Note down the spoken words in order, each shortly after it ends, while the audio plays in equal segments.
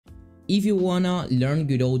If you wanna learn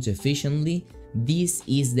Godot efficiently, this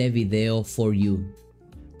is the video for you.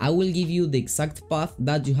 I will give you the exact path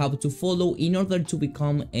that you have to follow in order to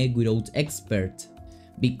become a Godot expert.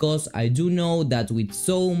 Because I do know that with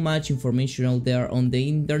so much information out there on the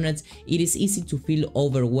internet, it is easy to feel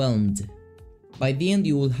overwhelmed. By the end,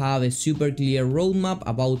 you will have a super clear roadmap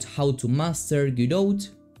about how to master Godot.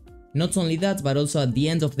 Not only that, but also at the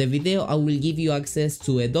end of the video, I will give you access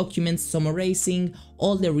to a document summarizing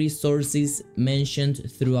all the resources mentioned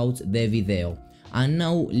throughout the video. And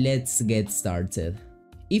now let's get started.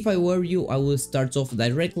 If I were you, I will start off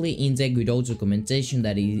directly in the Godot documentation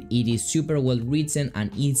that it is super well written and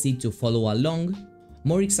easy to follow along,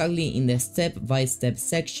 more exactly in the step-by-step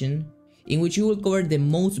section, in which you will cover the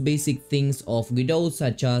most basic things of Godot,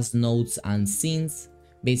 such as nodes and scenes,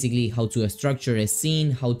 basically how to structure a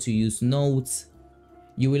scene, how to use nodes.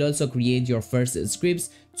 You will also create your first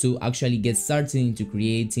scripts to actually get started into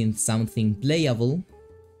creating something playable,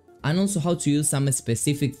 and also how to use some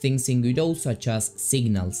specific things in Godot such as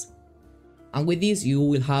signals. And with this you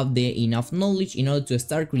will have the enough knowledge in order to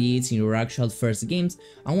start creating your actual first games.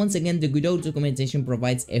 And once again, the Godot documentation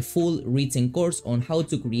provides a full written course on how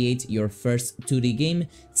to create your first 2D game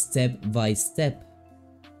step by step.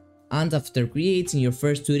 And after creating your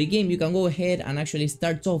first 2D game, you can go ahead and actually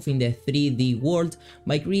start off in the 3D world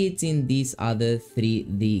by creating this other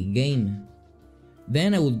 3D game.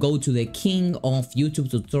 Then I would go to the king of YouTube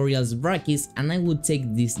tutorials, Patrikios, and I would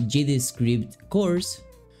take this GDScript course,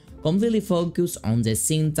 completely focused on the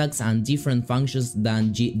syntax and different functions that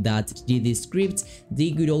GDScript,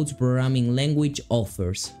 the Godot programming language,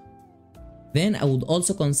 offers. Then I would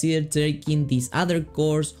also consider taking this other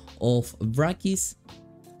course of Patrikios,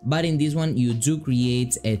 but in this one you do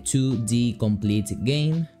create a 2D complete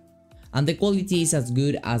game, and the quality is as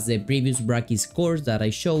good as the previous Patrikios course that I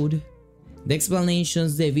showed. The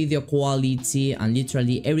explanations, the video quality, and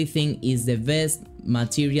literally everything is the best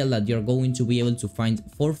material that you're going to be able to find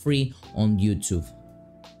for free on YouTube.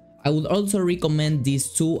 I would also recommend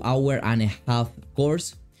this 2.5-hour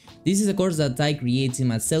course. This is a course that I created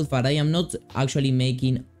myself, but I am not actually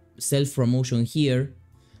making self-promotion here.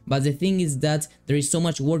 But the thing is that there is so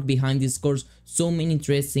much work behind this course, so many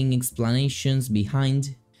interesting explanations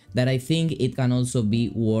behind, that I think it can also be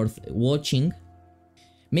worth watching.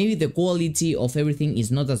 Maybe the quality of everything is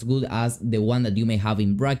not as good as the one that you may have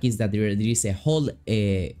in Patrikios, that there is a whole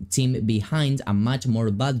team behind and much more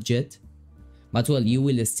budget, but well, you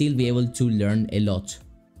will still be able to learn a lot.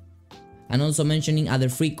 And also mentioning other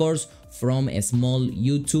free course from a small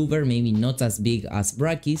YouTuber, maybe not as big as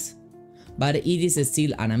Patrikios, but it is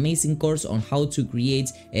still an amazing course on how to create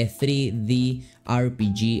a 3D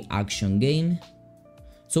RPG action game.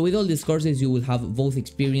 So with all these courses you will have both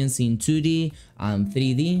experience in 2D and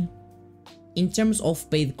 3D. In terms of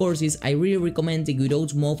paid courses, I really recommend the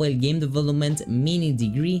Godot Mobile Game Development Mini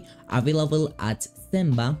Degree available at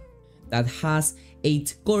Zemba, that has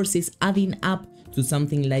 8 courses adding up to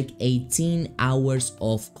something like 18 hours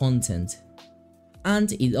of content.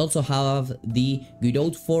 And it also have the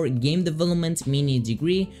Godot 4 Game Development Mini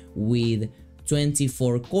Degree with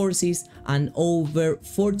 24 courses and over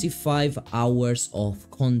 45 hours of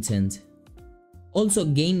content. Also,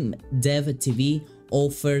 Game Dev TV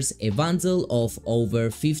offers a bundle of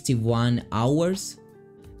over 51 hours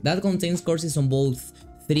that contains courses on both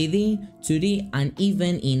 3D, 2D, and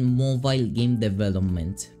even in mobile game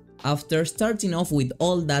development. After starting off with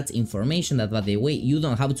all that information, that by the way, you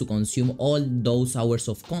don't have to consume all those hours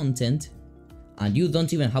of content, and you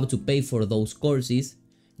don't even have to pay for those courses,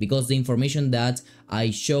 because the information that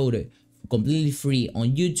I showed completely free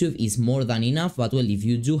on YouTube is more than enough. But well, if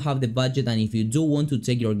you do have the budget and if you do want to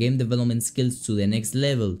take your game development skills to the next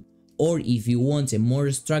level, or if you want a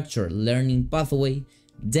more structured learning pathway,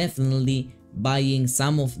 definitely buying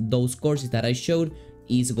some of those courses that I showed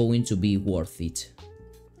is going to be worth it.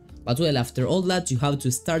 But well, after all that, you have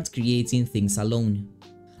to start creating things alone.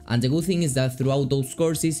 And the good thing is that throughout those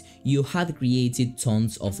courses you had created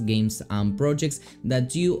tons of games and projects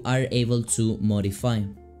that you are able to modify.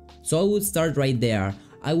 So I would start right there.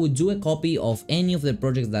 I would do a copy of any of the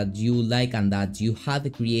projects that you like and that you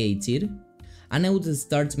had created, and I would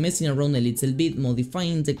start messing around a little bit,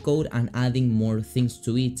 modifying the code and adding more things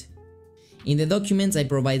to it. In the documents I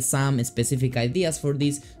provide some specific ideas for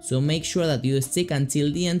this, so make sure that you stick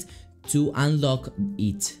until the end to unlock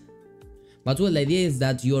it. But well, the idea is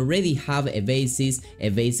that you already have a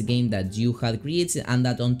base game that you had created, and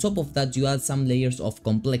that on top of that you add some layers of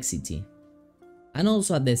complexity. And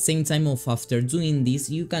also at the same time of after doing this,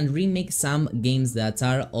 you can remake some games that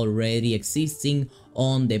are already existing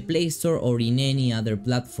on the Play Store or in any other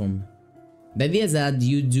platform. The idea is that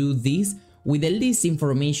you do this with the least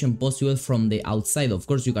information possible from the outside. Of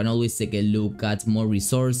course, you can always take a look at more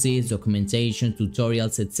resources, documentation,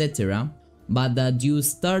 tutorials, etc. But that you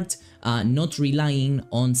start not relying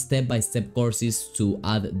on step-by-step courses to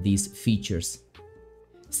add these features.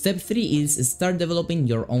 Step 3 is start developing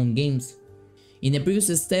your own games. In the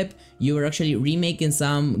previous step, you were actually remaking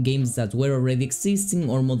some games that were already existing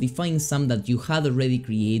or modifying some that you had already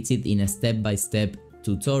created in a step-by-step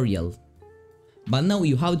tutorial. But now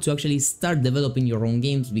you have to actually start developing your own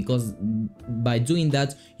games, because by doing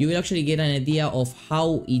that you will actually get an idea of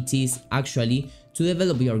how it is actually to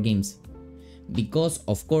develop your games. Because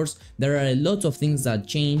of course there are a lot of things that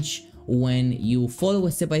change when you follow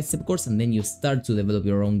a step-by-step course and then you start to develop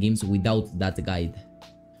your own games without that guide.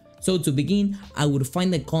 So to begin, I would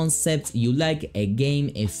find the concept you like, a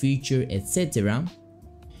game, a feature, etc.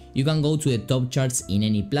 You can go to the top charts in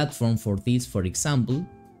any platform for this, for example,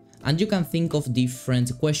 and you can think of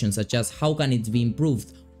different questions such as how can it be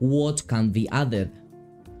improved, what can be added,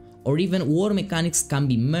 or even what mechanics can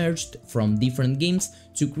be merged from different games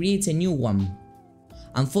to create a new one.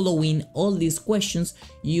 And following all these questions,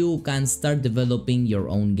 you can start developing your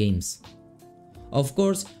own games. Of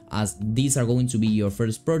course, as these are going to be your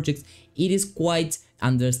first projects, it is quite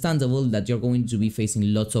understandable that you're going to be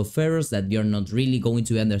facing lots of errors, that you're not really going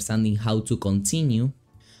to be understanding how to continue.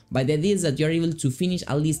 But the idea is that you're able to finish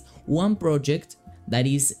at least one project that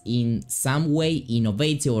is in some way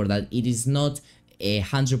innovative, or that it is not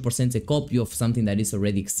 100% a copy of something that is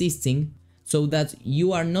already existing, so that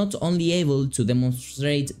you are not only able to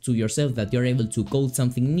demonstrate to yourself that you're able to code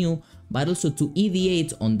something new, but also to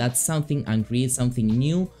ideate on that something and create something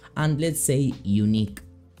new and, let's say, unique.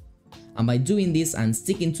 And by doing this and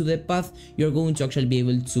sticking to the path, you're going to actually be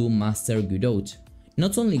able to master Godot.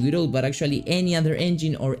 Not only Godot, but actually any other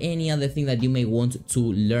engine or any other thing that you may want to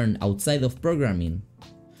learn outside of programming.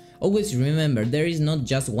 Always remember, there is not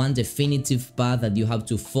just one definitive path that you have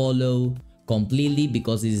to follow completely,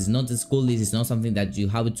 because this is not a school, this is not something that you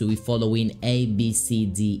have to be following A, B, C,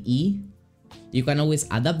 D, E. You can always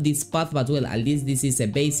adapt this path, but well, at least this is a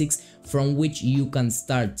basics from which you can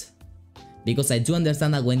start. Because I do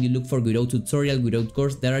understand that when you look for Godot tutorial, Godot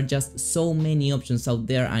course, there are just so many options out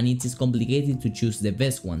there and it is complicated to choose the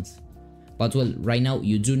best ones. But well, right now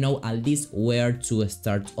you do know at least where to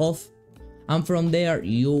start off, and from there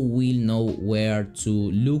you will know where to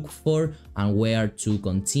look for and where to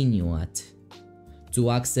continue at. To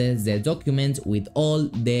access the document with all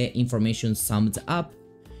the information summed up,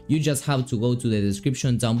 you just have to go to the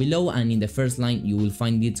description down below, and in the first line you will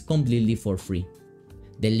find it completely for free.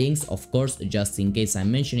 The links, of course, just in case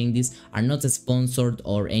I'm mentioning this, are not sponsored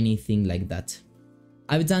or anything like that.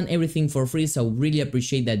 I've done everything for free, so I really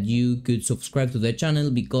appreciate that you could subscribe to the channel,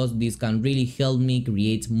 because this can really help me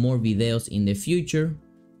create more videos in the future.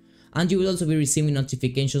 And you will also be receiving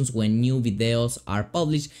notifications when new videos are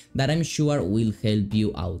published that I'm sure will help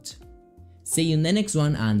you out. See you in the next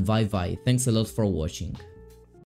one, and bye bye. Thanks a lot for watching.